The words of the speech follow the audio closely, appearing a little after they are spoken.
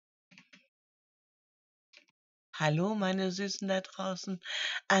Hallo, meine Süßen da draußen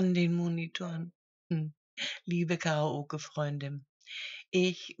an den Monitoren. Hm, liebe Karaoke-Freundin,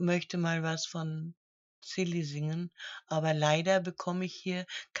 ich möchte mal was von Silly singen, aber leider bekomme ich hier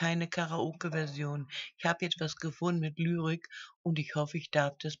keine Karaoke-Version. Ich habe jetzt was gefunden mit Lyrik und ich hoffe, ich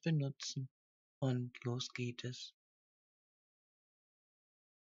darf das benutzen. Und los geht es.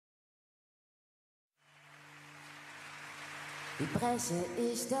 Wie breche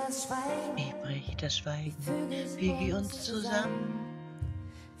ich das Schweigen? Wie bricht das Wie Schweigen? füge ich Füge uns uns zusammen.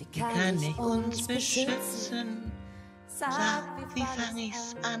 Wie Wie kann kann ich ich uns uns beschützen? beschützen? Sag, Sag, wie wie fang fang ich's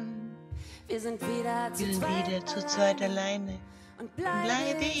ich's an? an? Wir sind wieder Wir zu sind zweit wieder zu zweit alleine. alleine. Und Bleibe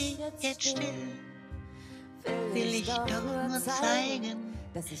bleibe ich ich jetzt jetzt still, still, will will ich ich doch doch nur nur zeigen, zeigen,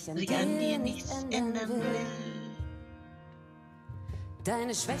 dass ich dass an ich an dir dir nichts nichts ändern ändern will. will.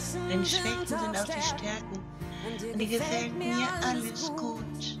 Deine Schwächen Deine sind Schwächen sind auch auch die Stärken, Stärken, an dir an dir gefällt gefällt mir mir alles alles gut.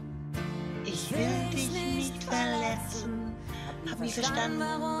 gut. Ich Ich will will dich dich nicht nicht verletzen, verletzen, hab hab nie nie verstanden,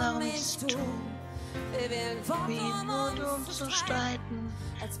 verstanden, warum warum ich's ich's tu. tu. Wir wählen Worte, Wie um Worte, um uns zu zu streiten, streiten,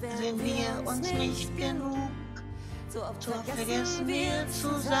 als wären sind wir wir uns uns nicht nicht genug. genug. So oft So oft vergessen vergessen wir wir zu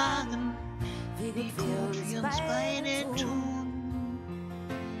zu sagen, sagen, wie wie gut gut wir uns wir uns beide beide tun. tun.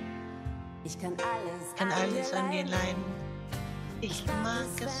 Ich kann alles Kann an dir alles an dir leiden. leiden. Ich mag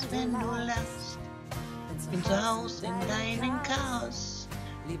es, wenn du lachst. Bin Bin zu Haus in deinem Chaos.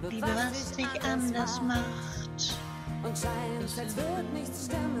 Liebe, was dich anders macht. Und scheint, als würde nichts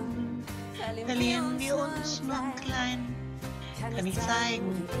stimmen. Verlieren wir uns nur im Kleinen. Kann ich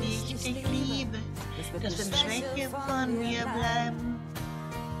zeigen, wie ich dich liebe. Das wird Schwäche von mir bleiben.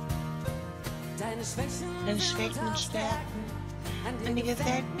 Deine Deine Schwächen und Stärken, an dir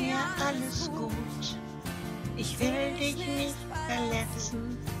gefällt mir alles gut. Ich will dich nicht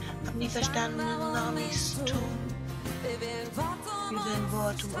verletzen, hab nie verstanden, warum ich's tu. Wir wählen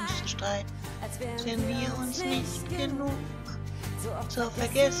Worte, um uns zu streiten, als sind wir uns nicht genug. So So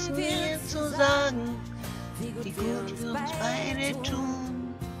vergessen wir zu sagen, wie gut wir uns beide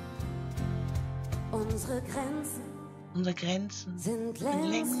tun. Unsere Grenzen sind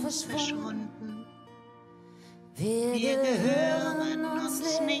längst verschwunden. Wir Wir gehören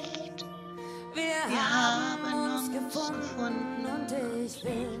uns nicht. Wir haben uns gefunden und ich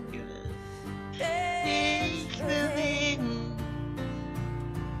will dich bewegen.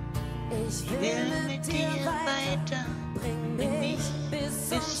 Ich Will mit dir weiter, bring bring mich bis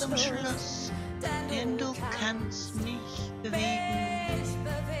bis zum Schluss, denn du kannst mich bewegen.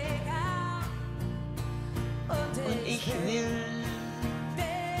 Und ich will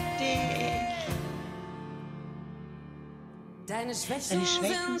dich. Deine Schwächen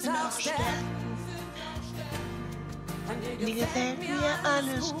sind auch Stärken. Mir gefällt mir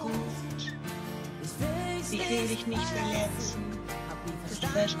alles gut. Ich will dich nicht verletzen. Hast du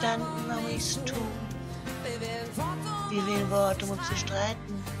verstanden, warum ich's tu? Wir wählen Worte, um uns zu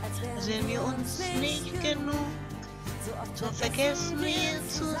streiten. Sind wir uns nicht genug? So vergessen wir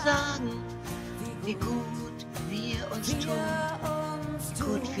zu sagen, wie gut wir uns tun. Wie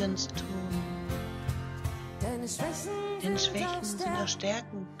gut wir uns tun. Deine Schwächen sind auch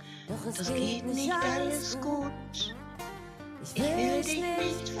Stärken. Das geht nicht alles gut. Ich will dich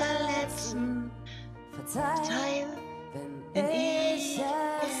nicht verletzen. Verzeihe, wenn ich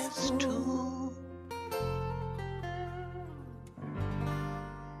es tu.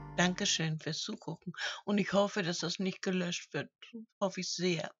 Dankeschön fürs Zugucken und ich hoffe, dass das nicht gelöscht wird. Hoffe ich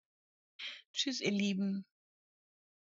sehr. Tschüss, ihr Lieben.